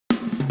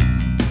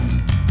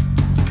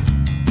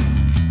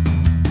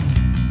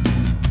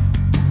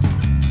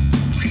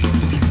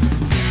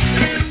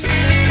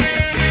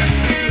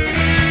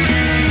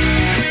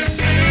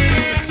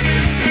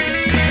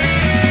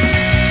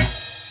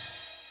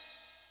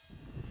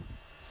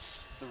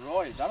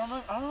steroids. I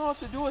don't know what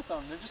to do with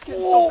them. They're just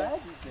getting so bad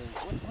these days.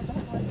 What the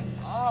heck?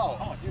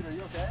 Oh, dude, are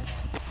you okay?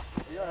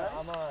 Are you alright?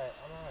 I'm alright.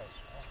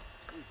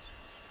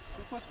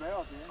 Who puts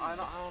barrels in? I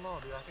don't know,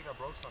 dude. I think I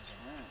broke something.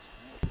 Yeah.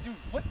 Dude,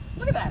 what?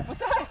 Look at that. What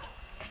the heck?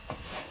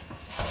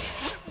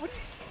 What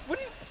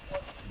do you?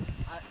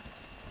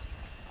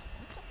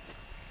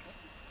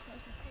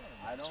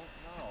 I don't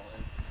know.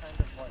 It's kind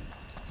of like.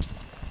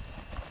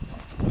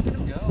 Look at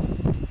him go.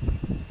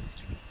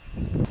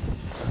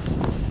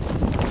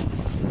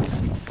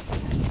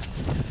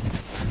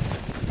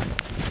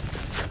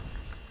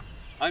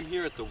 I'm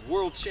here at the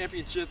World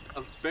Championship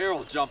of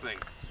Barrel Jumping.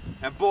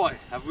 And boy,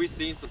 have we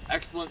seen some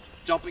excellent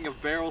jumping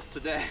of barrels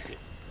today.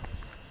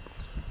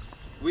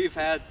 We've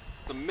had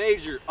some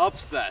major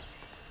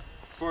upsets.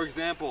 For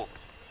example,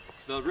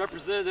 the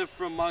representative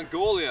from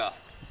Mongolia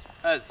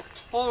has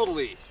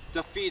totally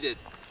defeated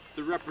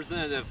the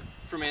representative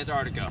from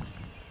Antarctica.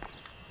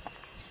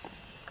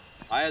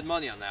 I had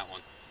money on that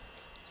one.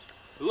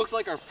 It looks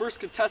like our first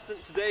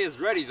contestant today is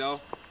ready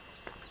though.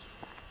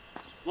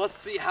 Let's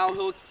see how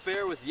he'll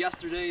fare with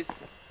yesterday's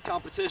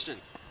competition.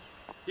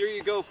 Here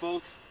you go,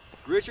 folks.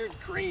 Richard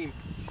Cream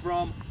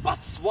from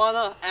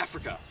Botswana,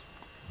 Africa.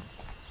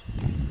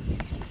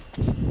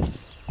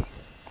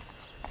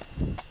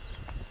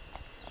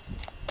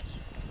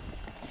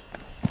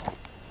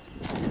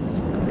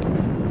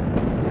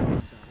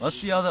 Let's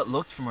see how that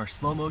looked from our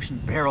slow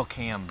motion barrel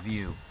cam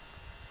view.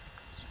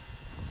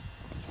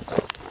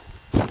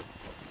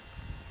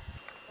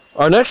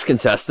 Our next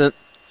contestant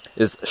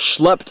is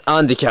Schlept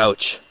on the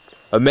Couch,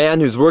 a man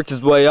who's worked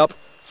his way up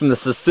from the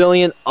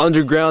Sicilian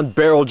underground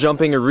barrel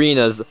jumping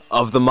arenas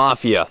of the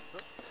Mafia.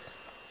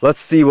 Let's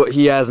see what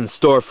he has in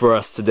store for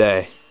us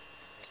today.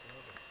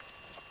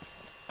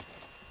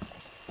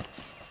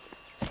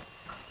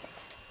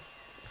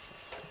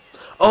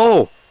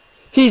 Oh,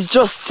 he's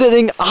just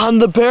sitting on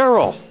the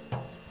barrel.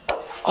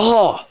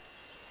 Oh,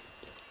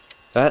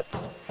 I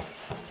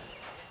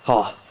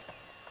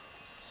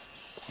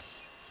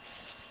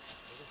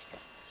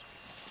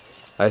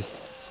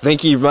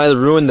think he might have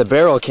ruined the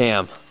barrel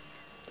cam.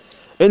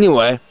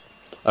 Anyway,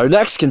 our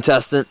next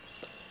contestant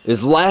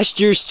is last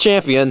year's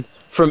champion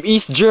from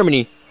East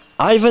Germany,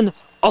 Ivan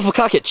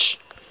Alfakakic.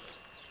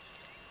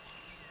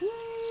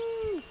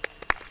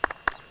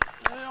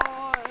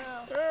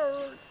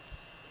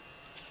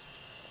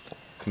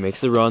 He makes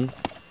the run.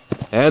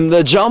 And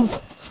the jump!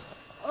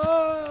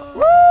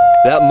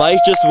 That might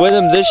just win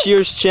him this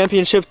year's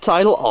championship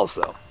title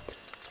also.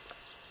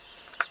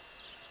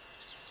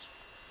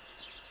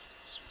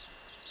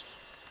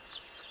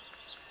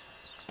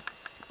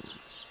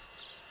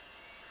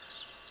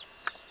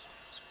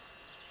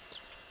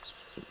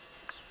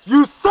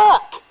 You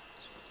suck!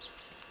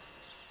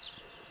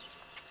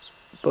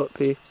 Butt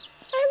pee.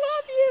 I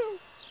love you!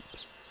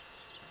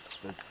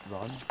 Let's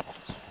run.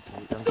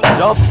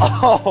 Jump!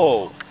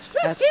 Oh!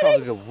 That's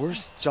probably the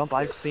worst jump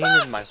I've seen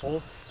in my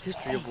whole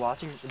history of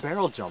watching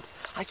barrel jumps.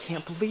 I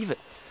can't believe it.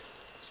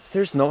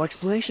 There's no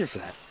explanation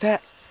for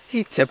that.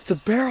 He tipped the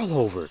barrel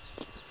over.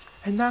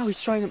 And now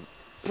he's trying to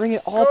bring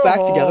it all back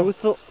together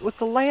with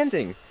the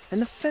landing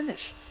and the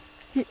finish.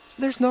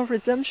 There's no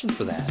redemption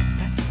for that.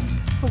 That's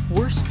the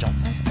worst jump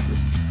I've ever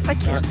seen. I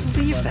can't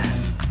believe that.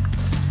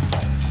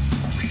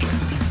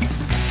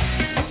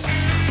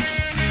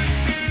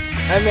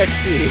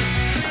 MXC.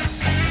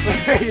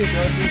 There you go.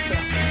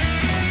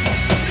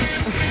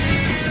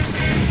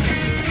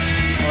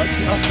 Oh, it's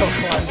not so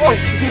fun.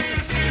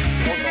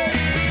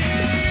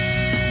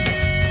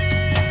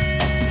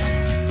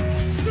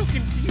 So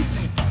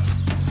confusing.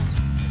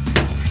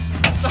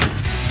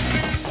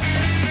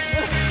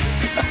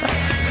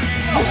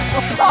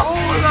 Oh,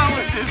 that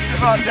was just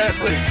about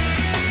deadly.